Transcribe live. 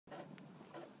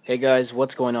Hey guys,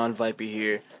 what's going on? Viper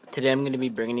here. Today I'm going to be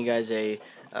bringing you guys a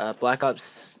Black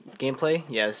Ops gameplay.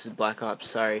 Yeah, this is Black Ops,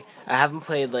 sorry. I haven't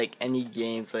played like any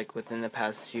games like within the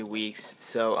past few weeks,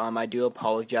 so I do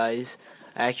apologize.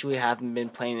 I actually haven't been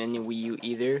playing any Wii U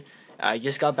either. I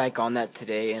just got back on that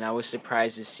today and I was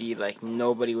surprised to see like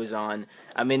nobody was on.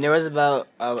 I mean, there was about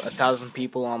 1,000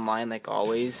 people online like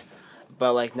always,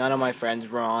 but like none of my friends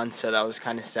were on, so that was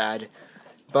kind of sad.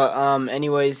 But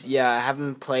anyways, yeah, I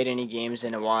haven't played any games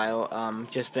in a while.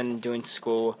 Just been doing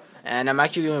school, and I'm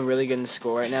actually doing really good in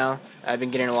school right now. I've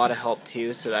been getting a lot of help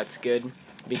too, so that's good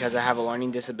because I have a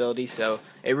learning disability, so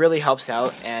it really helps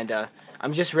out. And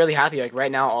I'm just really happy. Like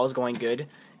right now, all's going good,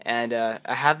 and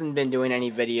I haven't been doing any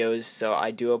videos, so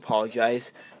I do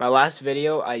apologize. My last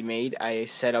video I made, I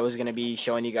said I was gonna be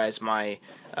showing you guys my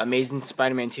Amazing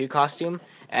Spider-Man 2 costume,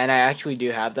 and I actually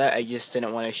do have that. I just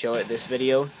didn't want to show it this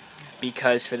video,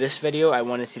 because for this video I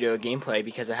wanted to do a gameplay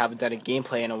because I haven't done a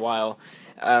gameplay in a while,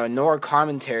 nor a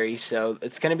commentary, so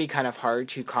it's going to be kind of hard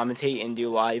to commentate and do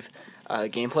live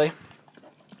gameplay,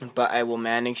 but I will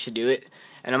manage to do it.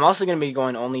 And I'm also going to be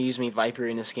going only use me Viper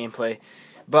in this gameplay.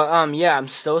 But yeah, I'm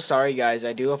so sorry guys,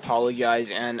 I do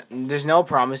apologize, and there's no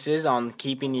promises on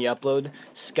keeping the upload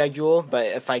schedule, but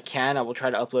if I can, I will try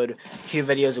to upload 2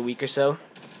 videos a week or so.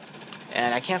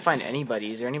 And I can't find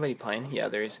anybody. Is there anybody playing? Yeah,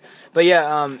 there is. But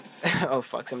yeah, oh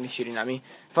fuck, somebody's shooting at me.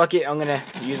 Fuck it, I'm gonna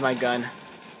use my gun.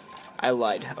 I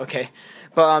lied. Okay.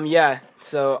 But yeah,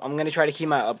 so I'm gonna try to keep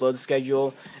my upload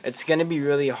schedule. It's gonna be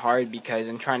really hard because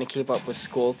I'm trying to keep up with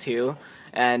school too.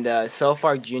 And so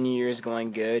far junior year is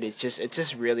going good. It's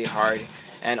just really hard.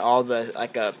 And all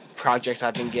the projects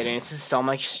I've been getting, it's just so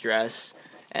much stress.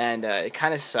 And it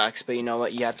kind of sucks, but you know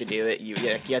what? You have to do it. You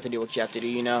have to do what you have to do,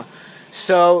 you know.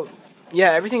 So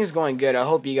yeah, everything is going good. I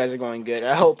hope you guys are going good.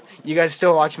 I hope you guys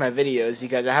still watch my videos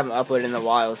because I haven't uploaded in a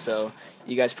while, so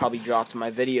you guys probably dropped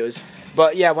my videos.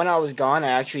 But yeah, when I was gone, I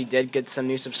actually did get some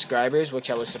new subscribers,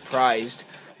 which I was surprised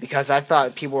because I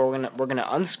thought people were gonna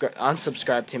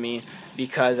unsubscribe to me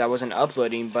because I wasn't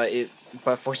uploading, but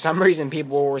for some reason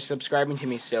people were subscribing to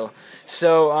me still.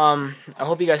 So I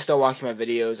hope you guys still watch my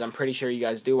videos. I'm pretty sure you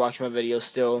guys do watch my videos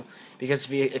still, because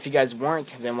if you guys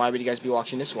weren't, then why would you guys be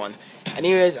watching this one?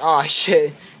 Anyways, oh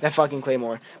shit, that fucking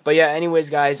Claymore. But yeah, anyways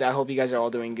guys, I hope you guys are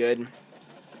all doing good.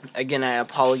 Again, I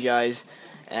apologize,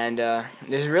 and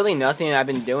there's really nothing I've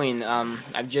been doing.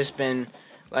 I've just been,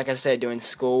 like I said, doing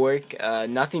schoolwork,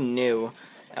 nothing new.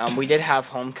 We did have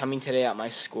homecoming today at my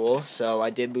school, so I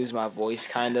did lose my voice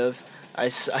kind of. I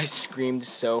screamed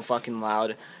so fucking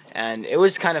loud, and it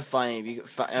was kind of funny.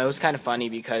 It was kind of funny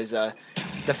because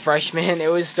the freshmen,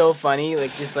 it was so funny,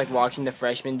 like just like watching the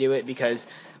freshmen do it, because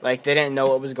like they didn't know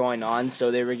what was going on, so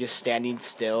they were just standing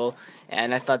still,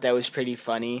 and I thought that was pretty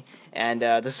funny. And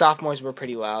the sophomores were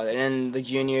pretty loud, and then the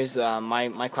juniors,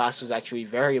 my class was actually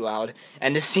very loud,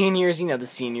 and the seniors, you know, the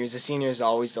seniors are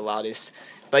always the loudest.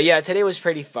 But yeah, today was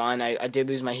pretty fun. I did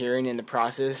lose my hearing in the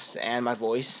process and my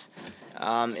voice.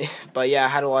 But yeah, I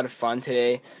had a lot of fun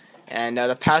today. And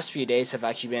the past few days have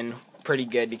actually been pretty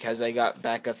good because I got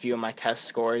back a few of my test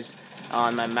scores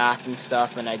on my math and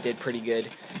stuff, and I did pretty good.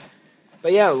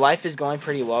 But yeah, life is going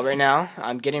pretty well right now.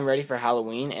 I'm getting ready for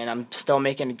Halloween, and I'm still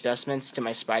making adjustments to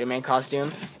my Spider-Man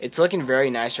costume. It's looking very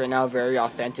nice right now, very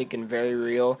authentic and very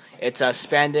real. It's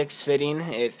spandex fitting.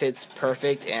 It fits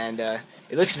perfect, and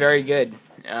it looks very good.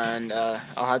 And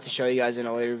I'll have to show you guys in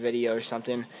a later video or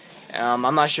something.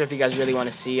 I'm not sure if you guys really want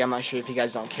to see. I'm not sure if you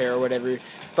guys don't care or whatever.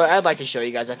 But I'd like to show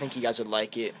you guys. I think you guys would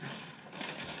like it.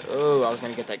 Oh, I was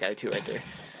going to get that guy too right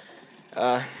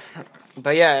there.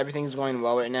 But yeah, everything's going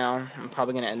well right now. I'm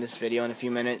probably going to end this video in a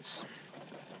few minutes.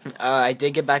 I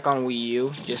did get back on Wii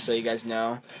U, just so you guys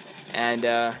know. And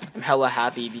I'm hella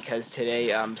happy because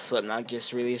today Slipknot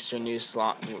just released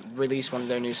one of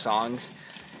their new songs.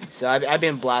 So I've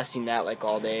been blasting that like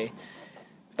all day.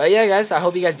 But yeah guys, I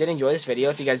hope you guys did enjoy this video.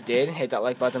 If you guys did, hit that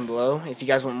like button below. If you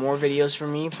guys want more videos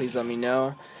from me, please let me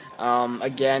know.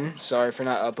 Again, sorry for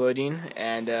not uploading,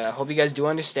 and I hope you guys do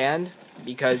understand,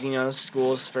 because, you know,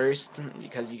 school's first,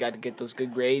 because you got to get those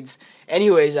good grades.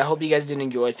 Anyways, I hope you guys did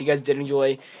enjoy. If you guys did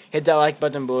enjoy, hit that like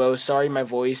button below. Sorry my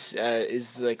voice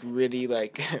is really,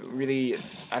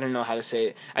 I don't know how to say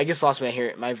it. I just lost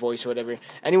my voice or whatever.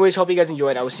 Anyways, hope you guys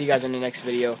enjoyed. I will see you guys in the next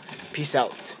video. Peace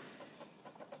out.